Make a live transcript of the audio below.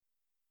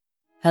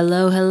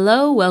Hello,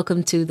 hello.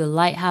 Welcome to the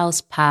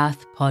Lighthouse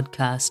Path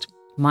podcast.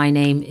 My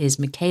name is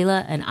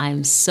Michaela, and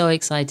I'm so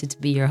excited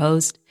to be your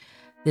host.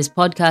 This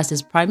podcast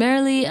is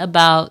primarily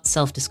about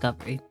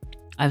self-discovery.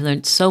 I've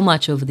learned so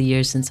much over the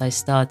years since I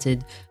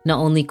started not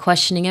only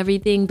questioning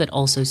everything, but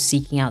also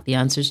seeking out the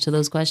answers to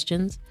those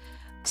questions.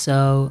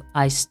 So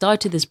I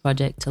started this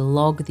project to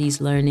log these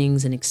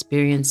learnings and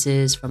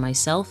experiences for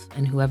myself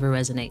and whoever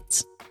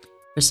resonates.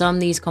 For some,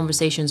 these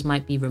conversations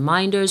might be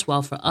reminders,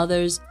 while for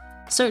others,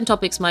 certain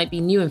topics might be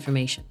new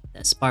information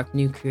that spark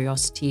new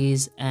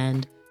curiosities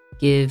and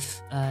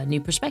give a new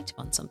perspective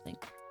on something.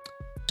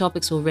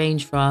 Topics will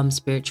range from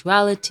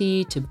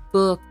spirituality to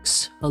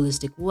books,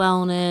 holistic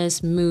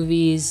wellness,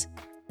 movies,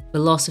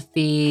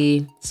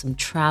 philosophy, some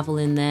travel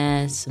in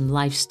there, some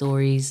life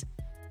stories.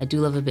 I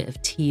do love a bit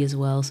of tea as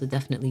well, so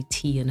definitely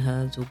tea and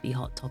herbs will be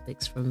hot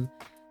topics from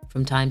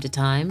time to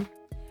time.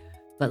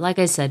 But like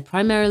I said,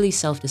 primarily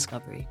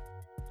self-discovery.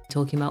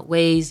 Talking about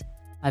ways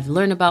I've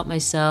learned about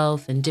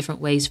myself and different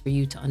ways for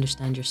you to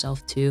understand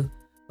yourself too,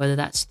 whether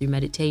that's through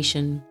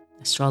meditation,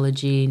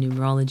 astrology,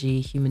 numerology,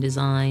 human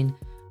design,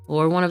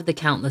 or one of the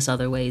countless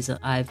other ways that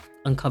I've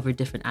uncovered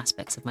different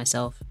aspects of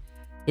myself.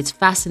 It's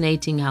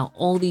fascinating how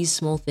all these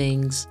small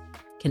things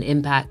can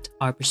impact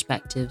our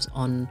perspectives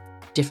on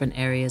different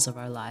areas of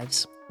our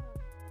lives.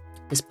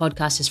 This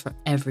podcast is for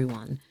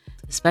everyone,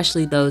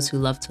 especially those who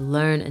love to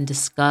learn and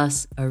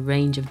discuss a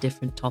range of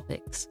different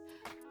topics.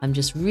 I'm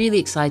just really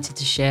excited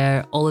to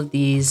share all of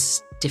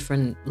these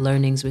different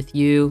learnings with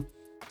you.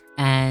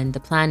 And the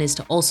plan is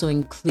to also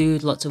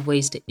include lots of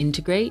ways to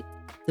integrate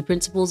the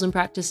principles and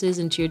practices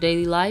into your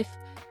daily life,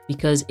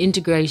 because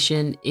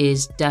integration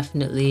is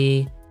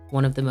definitely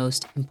one of the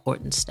most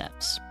important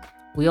steps.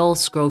 We all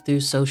scroll through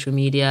social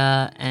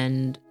media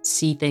and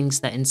see things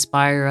that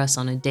inspire us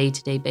on a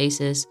day-to-day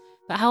basis,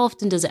 but how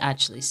often does it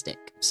actually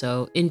stick?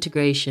 So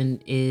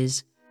integration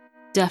is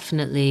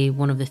definitely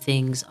one of the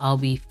things I'll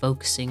be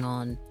focusing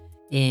on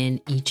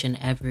in each and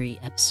every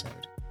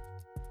episode.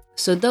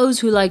 So those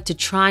who like to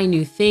try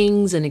new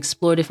things and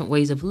explore different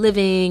ways of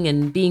living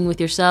and being with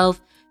yourself,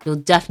 you'll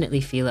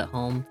definitely feel at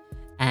home,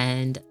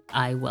 and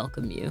I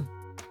welcome you.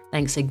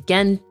 Thanks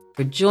again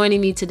for joining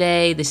me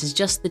today. This is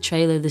just the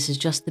trailer. This is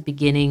just the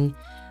beginning.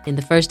 In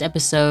the first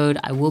episode,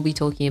 I will be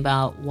talking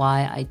about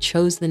why I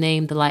chose the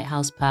name The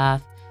Lighthouse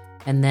Path.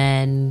 And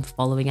then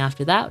following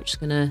after that, we're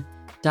just going to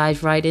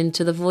dive right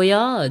into the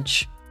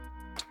voyage.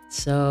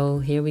 So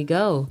here we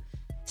go.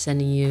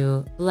 Sending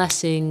you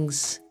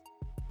blessings,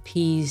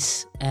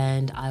 peace,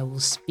 and I will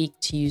speak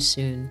to you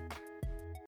soon.